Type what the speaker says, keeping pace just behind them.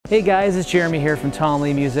Hey guys, it's Jeremy here from Tom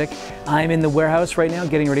Lee Music. I'm in the warehouse right now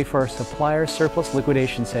getting ready for our Supplier Surplus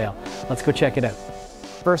Liquidation Sale. Let's go check it out.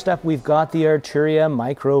 First up, we've got the Arturia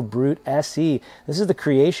Micro Brute SE. This is the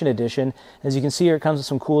Creation Edition. As you can see here, it comes with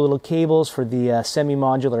some cool little cables for the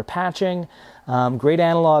semi-modular patching. Great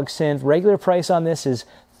analog synth. Regular price on this is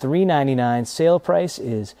 $399. Sale price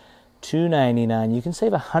is $299. You can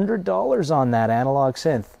save $100 on that analog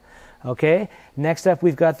synth. Okay, next up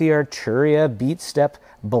we've got the Arturia BeatStep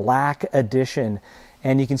Black Edition.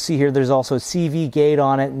 And you can see here there's also a CV gate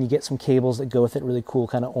on it, and you get some cables that go with it, really cool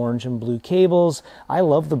kind of orange and blue cables. I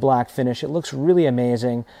love the black finish. It looks really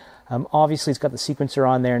amazing. Obviously it's got the sequencer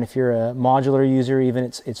on there, and if you're a modular user even,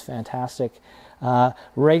 it's fantastic.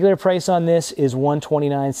 Regular price on this is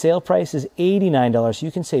 $129. Sale price is $89.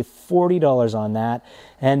 You can save $40 on that.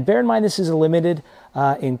 And bear in mind, this is a limited,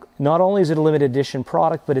 not only is it a limited edition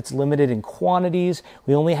product, but it's limited in quantities.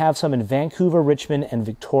 We only have some in Vancouver, Richmond, and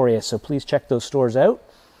Victoria, so please check those stores out.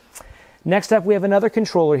 Next up, we have another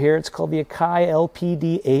controller here. It's called the Akai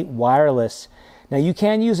LPD8 Wireless. Now you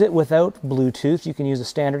can use it without Bluetooth. You can use a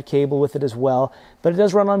standard cable with it as well, but it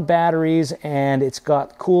does run on batteries, and it's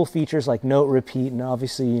got cool features like note repeat, and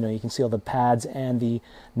obviously, you can see all the pads and the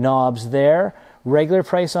knobs there. Regular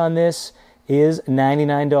price on this is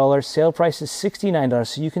 $99. Sale price is $69,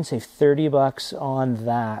 so you can save $30 on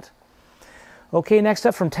that. Okay, next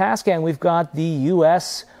up from Tascam, we've got the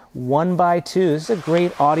US 1x2. This is a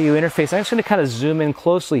great audio interface. I'm just going to kind of zoom in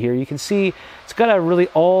closely here. You can see it's got a really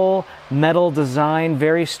all metal design,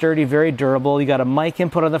 very sturdy, very durable. You got a mic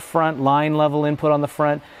input on the front, line level input on the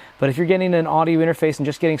front. But if you're getting an audio interface and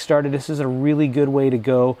just getting started, this is a really good way to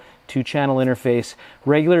go. Two-channel interface.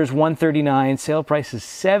 Regular is $139. Sale price is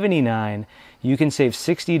 $79. You can save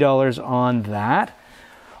 $60 on that.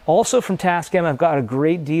 Also from Tascam, I've got a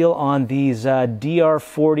great deal on these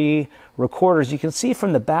DR40 recorders. You can see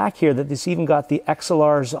from the back here that this even got the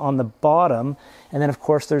XLRs on the bottom, and then of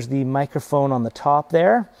course there's the microphone on the top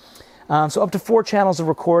there. So up to 4 channels of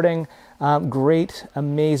recording. Great,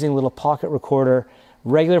 amazing little pocket recorder.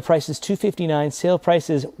 Regular price is $259. Sale price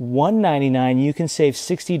is $199. You can save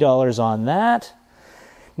 $60 on that.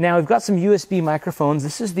 Now we've got some USB microphones.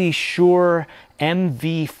 This is the Shure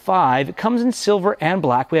MV5. It comes in silver and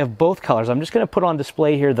black. We have both colors. I'm just going to put on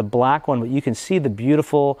display here the black one, but you can see the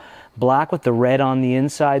beautiful black with the red on the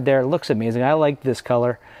inside there. It looks amazing. I like this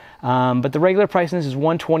color. But the regular price on this is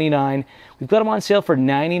 $129. We've got them on sale for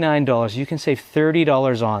 $99. You can save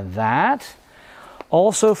 $30 on that.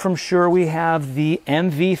 Also from Shure, we have the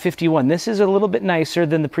MV51. This is a little bit nicer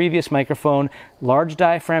than the previous microphone. Large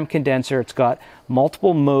diaphragm condenser. It's got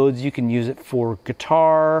multiple modes. You can use it for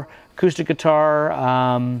guitar, acoustic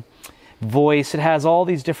guitar, voice. It has all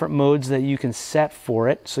these different modes that you can set for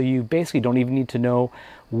it. So you basically don't even need to know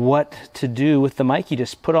what to do with the mic. You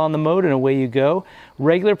just put on the mode and away you go.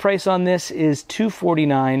 Regular price on this is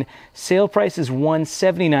 $249. Sale price is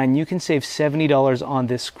 $179. You can save $70 on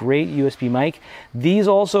this great USB mic. These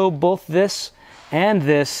also, both this and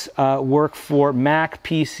this, work for Mac,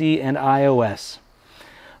 PC, and iOS.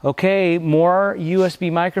 Okay, more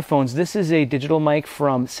USB microphones. This is a digital mic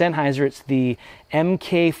from Sennheiser. It's the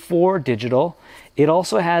MK4 digital. It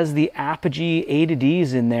also has the Apogee A to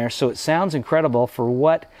Ds in there, so it sounds incredible for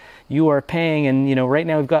what you are paying. And right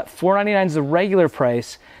now we've got $499 is the regular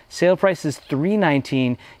price. Sale price is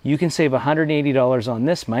 $319. You can save $180 on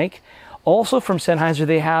this mic. Also from Sennheiser,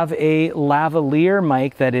 they have a lavalier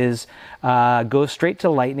mic that is goes straight to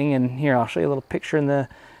lightning. And here, I'll show you a little picture in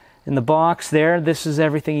the box there. This is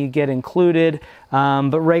everything you get included.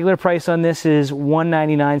 But regular price on this is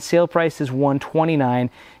 $199. Sale price is $129.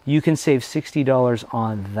 You can save $60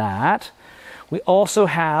 on that. We also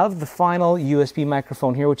have the final USB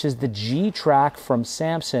microphone here, which is the G-Track from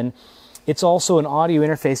Samson. It's also an audio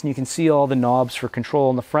interface, and you can see all the knobs for control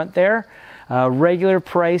on the front there. Regular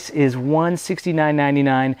price is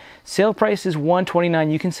 $169.99. Sale price is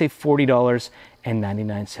 $129. You can save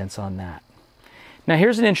 $40.99 on that. Now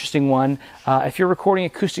here's an interesting one. If you're recording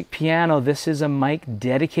acoustic piano, this is a mic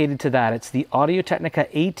dedicated to that. It's the Audio-Technica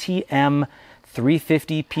ATM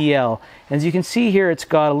 350PL. As you can see here, it's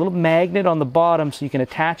got a little magnet on the bottom so you can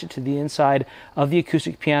attach it to the inside of the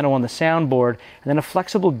acoustic piano on the soundboard, and then a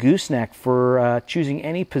flexible gooseneck for choosing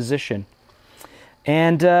any position.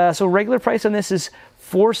 And so regular price on this is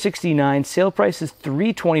 $469. Sale price is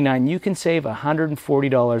 $329. You can save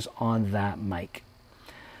 $140 on that mic.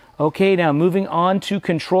 Okay, now moving on to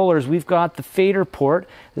controllers, we've got the fader port.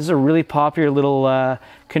 This is a really popular little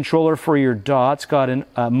controller for your DAW. It's got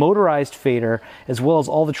a motorized fader as well as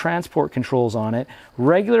all the transport controls on it.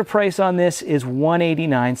 Regular price on this is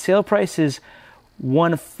 $189. Sale price is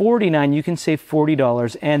 $149, you can save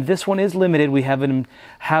 $40. And this one is limited. We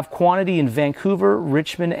have quantity in Vancouver,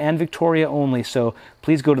 Richmond, and Victoria only. So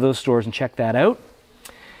please go to those stores and check that out.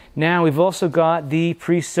 Now we've also got the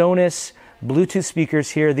PreSonus Bluetooth speakers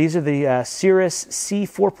here. These are the Cirrus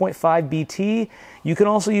C4.5 BT. You can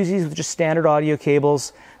also use these with just standard audio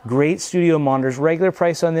cables. Great studio monitors. Regular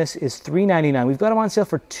price on this is $399. We've got them on sale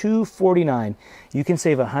for $249. You can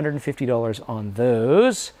save $150 on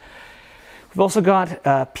those. We've also got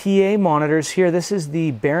PA monitors here. This is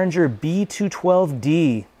the Behringer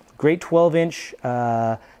B212D. Great 12-inch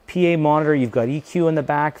PA monitor. You've got EQ in the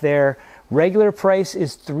back there. Regular price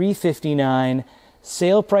is $359.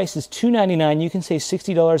 Sale price is $299. You can save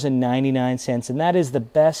 $60.99, and that is the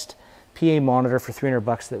best PA monitor for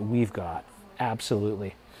 $300 that we've got.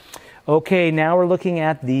 Absolutely. Okay, now we're looking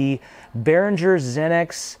at the Behringer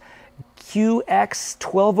Xenex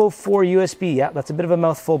QX1204 USB. Yeah, that's a bit of a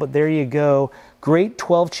mouthful, but there you go. Great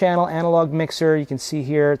 12-channel analog mixer. You can see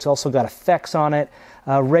here it's also got effects on it.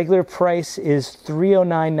 Regular price is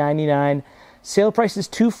 $309.99. Sale price is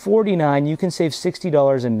 $249. You can save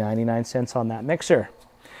 $60.99 on that mixer.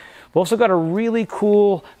 We've also got a really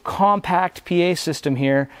cool compact PA system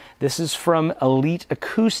here. This is from Elite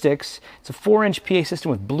Acoustics. It's a 4-inch PA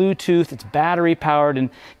system with Bluetooth. It's battery powered.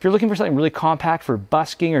 And if you're looking for something really compact for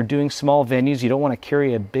busking or doing small venues, you don't want to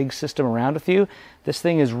carry a big system around with you, this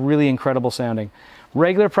thing is really incredible sounding.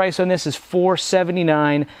 Regular price on this is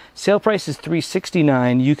 $479. Sale price is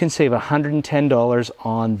 $369. You can save $110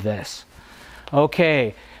 on this.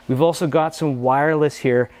 Okay, we've also got some wireless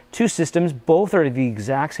here. Two systems, both are the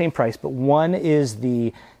exact same price, but one is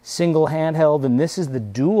the single handheld and this is the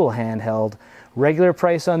dual handheld. Regular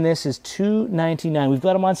price on this is $299. We've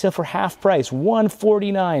got them on sale for half price,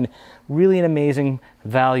 $149. Really an amazing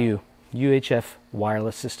value, UHF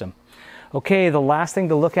wireless system. Okay, the last thing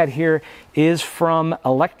to look at here is from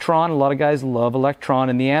Electron. A lot of guys love Electron,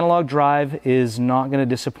 and the analog drive is not going to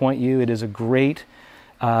disappoint you. It is a great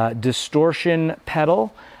distortion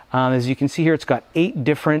pedal. As you can see here, it's got 8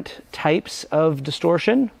 different types of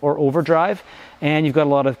distortion or overdrive, and you've got a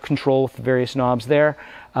lot of control with the various knobs there.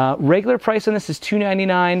 Regular price on this is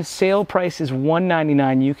 $299. Sale price is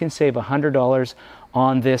 $199. You can save $100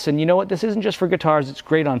 on this. And you know what? This isn't just for guitars. It's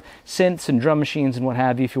great on synths and drum machines and what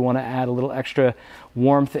have you if you want to add a little extra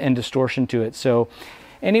warmth and distortion to it. So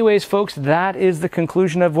anyways, folks, that is the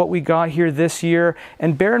conclusion of what we got here this year.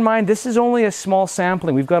 And bear in mind, this is only a small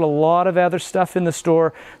sampling. We've got a lot of other stuff in the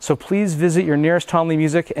store, so please visit your nearest Tom Lee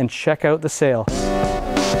Music and check out the sale.